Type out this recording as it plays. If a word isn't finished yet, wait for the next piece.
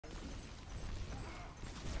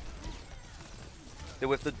They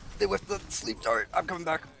whiffed the sleep dart. I'm coming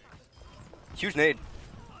back. Huge nade.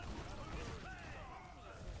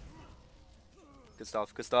 Good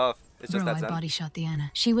stuff, good stuff. It's just Bro, that I Zen. body shot the Ana.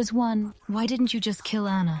 She was one. Why didn't you just kill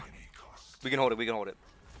Ana? We can hold it, we can hold it.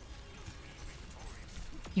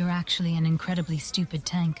 You're actually an incredibly stupid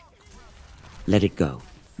tank. Let it go.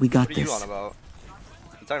 We got What are this. you on about?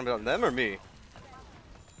 You talking about them or me?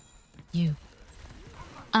 You.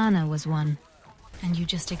 Ana was one. And you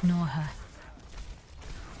just ignore her.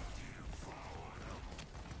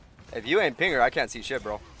 If you ain't pinger, I can't see shit,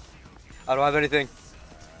 bro. I don't have anything.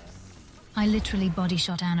 I literally body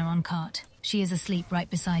shot Ana on cart. She is asleep right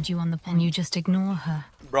beside you on the and you just ignore her.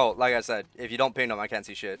 Bro, like I said, if you don't ping them, I can't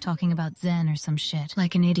see shit. Talking about Zen or some shit.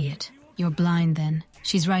 Like an idiot. You're blind then.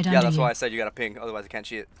 She's right under you. Yeah, that's why I said you gotta ping, otherwise I can't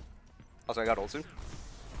see it. Also, I got ult soon.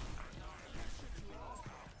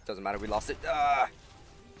 Doesn't matter, we lost it.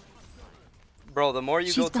 Bro, the more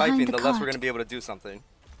you go typing, the less we're gonna be able to do something.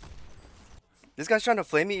 This guy's trying to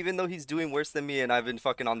flame me even though he's doing worse than me and I've been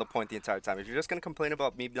fucking on the point the entire time. If you're just gonna complain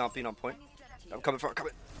about me not being on point, I'm coming for it,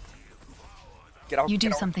 coming. Get out, You do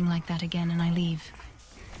get out. something like that again and I leave.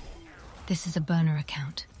 This is a burner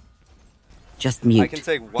account. Just mute. I can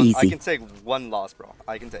take one. Easy. I can take one loss, bro.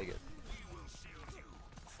 I can take it.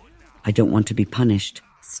 I don't want to be punished.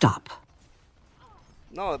 Stop.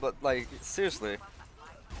 No, but like seriously,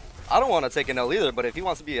 I don't want to take an L either. But if he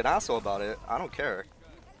wants to be an asshole about it, I don't care.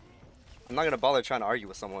 I'm not gonna bother trying to argue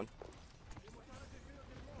with someone.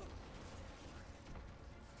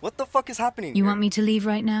 What the fuck is happening You here? want me to leave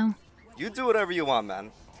right now? You do whatever you want,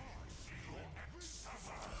 man.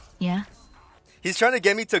 Yeah? He's trying to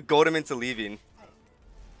get me to goad him into leaving.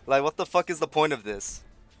 Like, what the fuck is the point of this?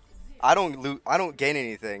 I don't gain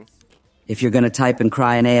anything. If you're gonna type and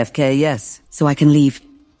cry in AFK, yes. So I can leave.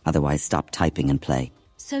 Otherwise, stop typing and play.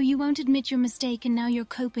 So you won't admit your mistake and now you're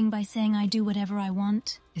coping by saying I do whatever I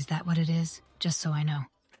want? Is that what it is? Just so I know.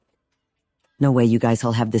 No way you guys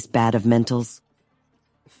all have this bad of mentals.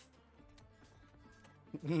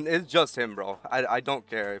 It's just him, bro. I don't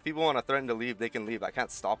care. If people want to threaten to leave, they can leave. I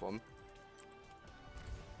can't stop them.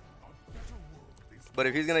 But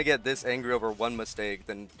if he's gonna get this angry over one mistake,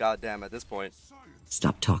 then goddamn, at this point.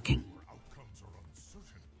 Stop talking.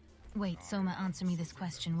 Wait, Soma, answer me this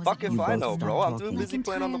question. Was Fuck it if I know, both bro. stop I'm too talking. busy Like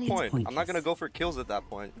playing on the entirely point. it's I'm not gonna go for kills at that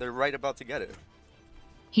point. They're right about to get it.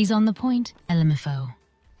 He's on the point? LMFO.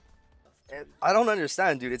 I don't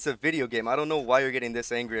understand, dude. It's a video game. I don't know why you're getting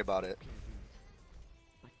this angry about it.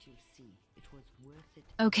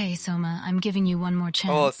 Okay, Soma, I'm giving you one more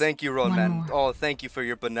chance. Oh, thank you, One Roadman. more. Oh, thank you for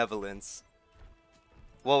your benevolence.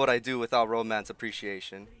 What would I do without Roadman's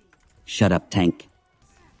appreciation? Shut up, tank.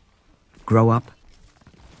 Grow up.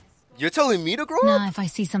 You're telling me to grow Nah, up? if I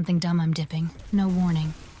see something dumb, I'm dipping. No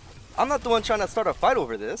warning. I'm not the one trying to start a fight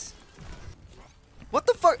over this. What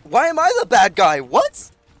the fuck? Why am I the bad guy?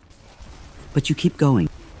 What? But you keep going.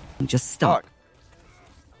 Just stop. Fuck.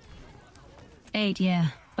 8, yeah.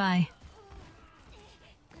 Bye.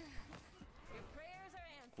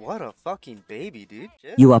 What a fucking baby, dude.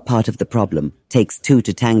 Shit. You are part of the problem. Takes two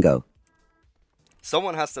to tango.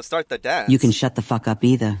 Someone has to start the dance. You can shut the fuck up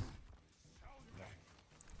either.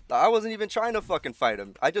 I wasn't even trying to fucking fight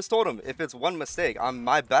him. I just told him if it's one mistake, I'm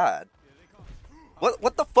my bad.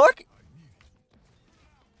 What the fuck?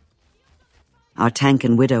 Our tank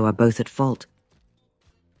and widow are both at fault.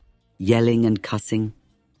 Yelling and cussing.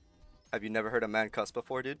 Have you never heard a man cuss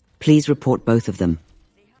before, dude? Please report both of them.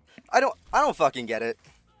 I don't fucking get it.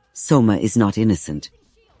 Soma is not innocent.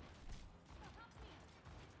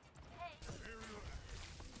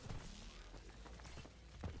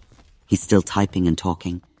 He's still typing and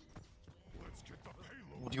talking.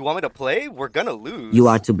 Do you want me to play? We're gonna lose. You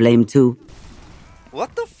are to blame too.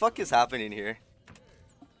 What the fuck is happening here?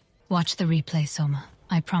 Watch the replay, Soma.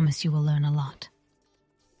 I promise you will learn a lot.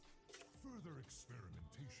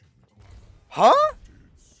 Huh?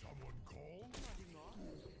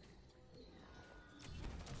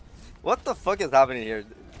 What the fuck is happening here?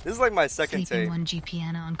 This is like my second Sleeping take. one GP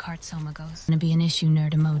Ana on cart, Soma goes. Gonna be an issue,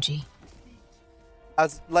 nerd emoji.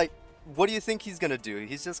 As like, what do you think he's gonna do?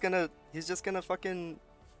 He's just gonna fucking.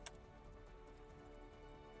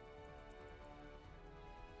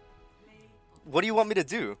 What do you want me to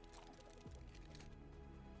do?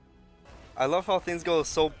 I love how things go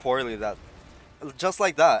so poorly that, just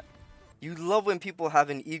like that. You love when people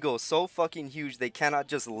have an ego so fucking huge they cannot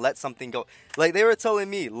just let something go. Like, they were telling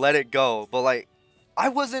me, let it go. But, like, I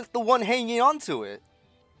wasn't the one hanging on to it.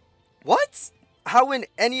 What? How in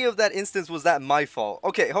any of that instance was that my fault?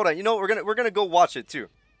 Okay, hold on. You know, we're gonna go watch it, too.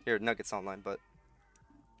 Here, Nuggets Online, but...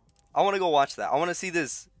 I want to go watch that. I want to see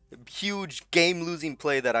this huge game-losing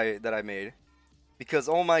play that I made. Because,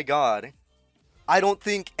 oh my god, I don't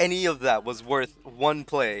think any of that was worth one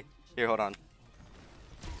play. Here, hold on.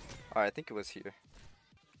 Alright, I think it was here.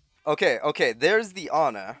 Okay, there's the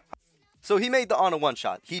Ana. So he made the Ana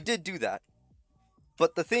one-shot. He did do that.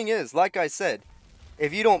 But the thing is, like I said,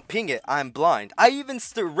 if you don't ping it, I'm blind. I even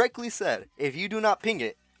directly said, if you do not ping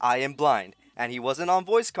it, I am blind. And he wasn't on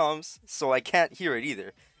voice comms, so I can't hear it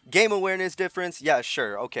either. Game awareness difference, yeah,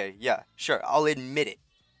 sure, okay, yeah, sure, I'll admit it.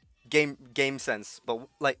 Game sense, but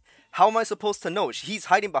like, how am I supposed to know? He's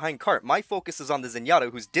hiding behind cart. My focus is on the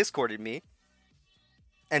Zenyatta who's discorded me.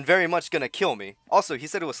 And very much gonna kill me. Also, he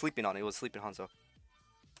said it was sleeping on it. It was sleeping Hanzo.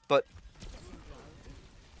 But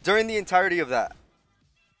during the entirety of that,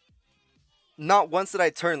 not once did I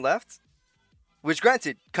turn left. Which,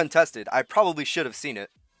 granted, contested. I probably should have seen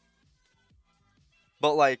it.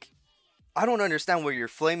 But, like, I don't understand where you're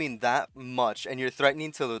flaming that much and you're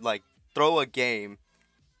threatening to, like, throw a game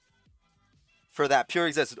for that pure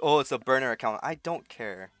existence. Oh, it's a burner account. I don't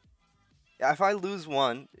care. If I lose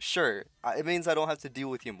one, sure, it means I don't have to deal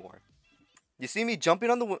with you more. You see me jumping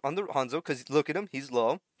on the Hanzo, because look at him, he's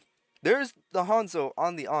low. There's the Hanzo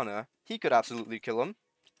on the Ana. He could absolutely kill him.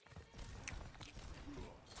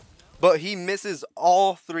 But he misses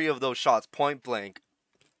all 3 of those shots, point blank.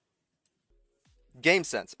 Game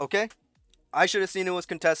sense, okay? I should have seen it was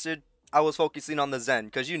contested. I was focusing on the Zen,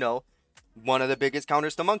 because you know, one of the biggest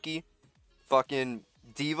counters to Monkey. Fucking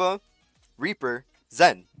Diva, Reaper,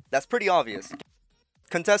 Zen. That's pretty obvious.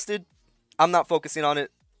 Contested, I'm not focusing on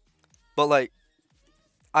it. But like,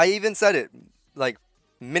 I even said it, like,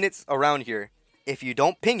 minutes around here. If you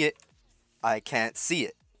don't ping it, I can't see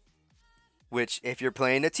it. Which, if you're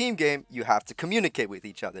playing a team game, you have to communicate with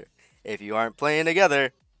each other. If you aren't playing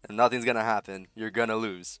together, then nothing's gonna happen. You're gonna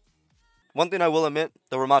lose. One thing I will admit,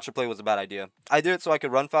 the Ramacha play was a bad idea. I did it so I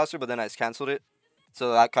could run faster, but then I canceled it.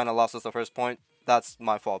 So that kind of lost us the first point. That's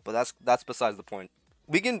my fault, but that's besides the point.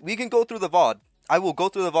 We can go through the VOD. I will go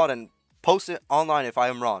through the VOD and post it online if I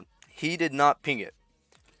am wrong. He did not ping it.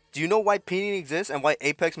 Do you know why pinging exists and why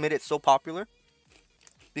Apex made it so popular?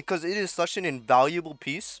 Because it is such an invaluable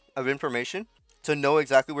piece of information to know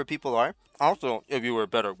exactly where people are. Also, if you were a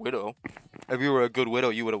better Widow, if you were a good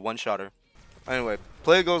Widow, you would have one-shot her. Anyway,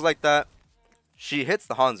 play goes like that. She hits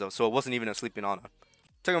the Hanzo, so it wasn't even a sleeping Ana.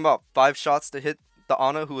 Took him about 5 shots to hit the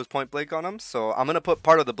Ana who was point blank on him, so I'm going to put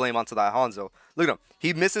part of the blame onto that Hanzo. Look at him.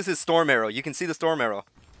 He misses his Storm Arrow. You can see the Storm Arrow.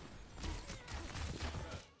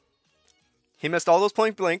 He missed all those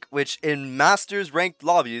point blank, which in Masters ranked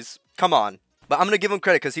lobbies, come on. But I'm going to give him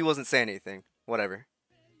credit because he wasn't saying anything. Whatever.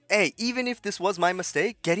 Hey, even if this was my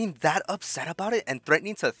mistake, getting that upset about it and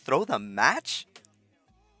threatening to throw the match?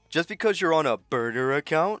 Just because you're on a burner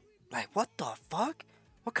account? Like, what the fuck?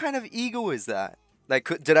 What kind of ego is that? Like,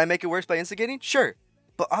 did I make it worse by instigating? Sure.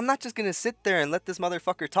 But I'm not just going to sit there and let this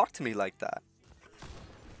motherfucker talk to me like that.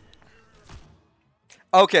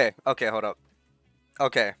 Okay, hold up.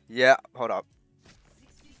 Okay, yeah, hold up.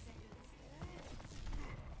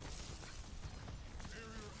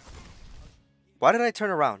 Why did I turn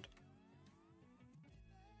around?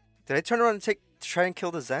 Did I turn around and try and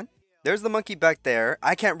kill the Zen? There's the monkey back there.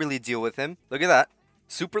 I can't really deal with him. Look at that.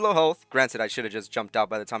 Super low health. Granted, I should have just jumped out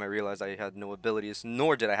by the time I realized I had no abilities,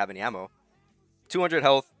 nor did I have any ammo. 200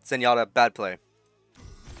 health. Zenyatta, bad play.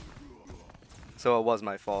 So it was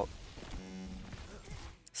my fault.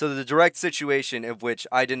 So the direct situation of which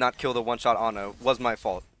I did not kill the one-shot Ana was my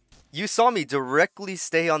fault. You saw me directly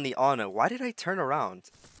stay on the Ana. Why did I turn around?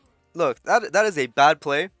 Look, that is a bad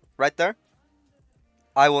play right there.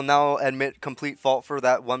 I will now admit complete fault for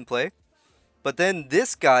that one play. But then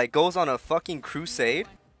this guy goes on a fucking crusade.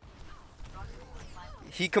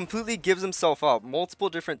 He completely gives himself up multiple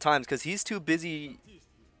different times because he's too busy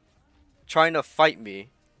trying to fight me.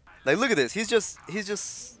 Like, look at this. He's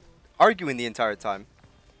just arguing the entire time.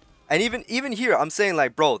 And even here, I'm saying,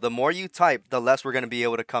 like, bro, the more you type, the less we're going to be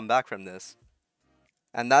able to come back from this.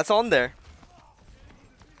 And that's on there.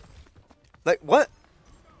 Like, what?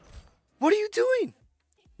 What are you doing?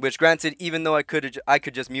 Which, granted, even though I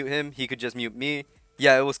could just mute him, he could just mute me.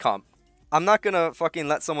 Yeah, it was comp. I'm not gonna fucking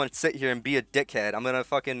let someone sit here and be a dickhead. I'm gonna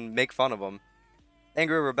fucking make fun of him.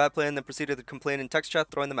 Angry over a bad play and then proceeded to complain in text chat,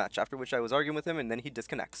 throwing the match. After which I was arguing with him and then he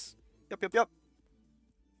disconnects. Yep.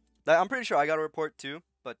 I'm pretty sure I got a report too,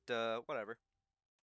 but whatever.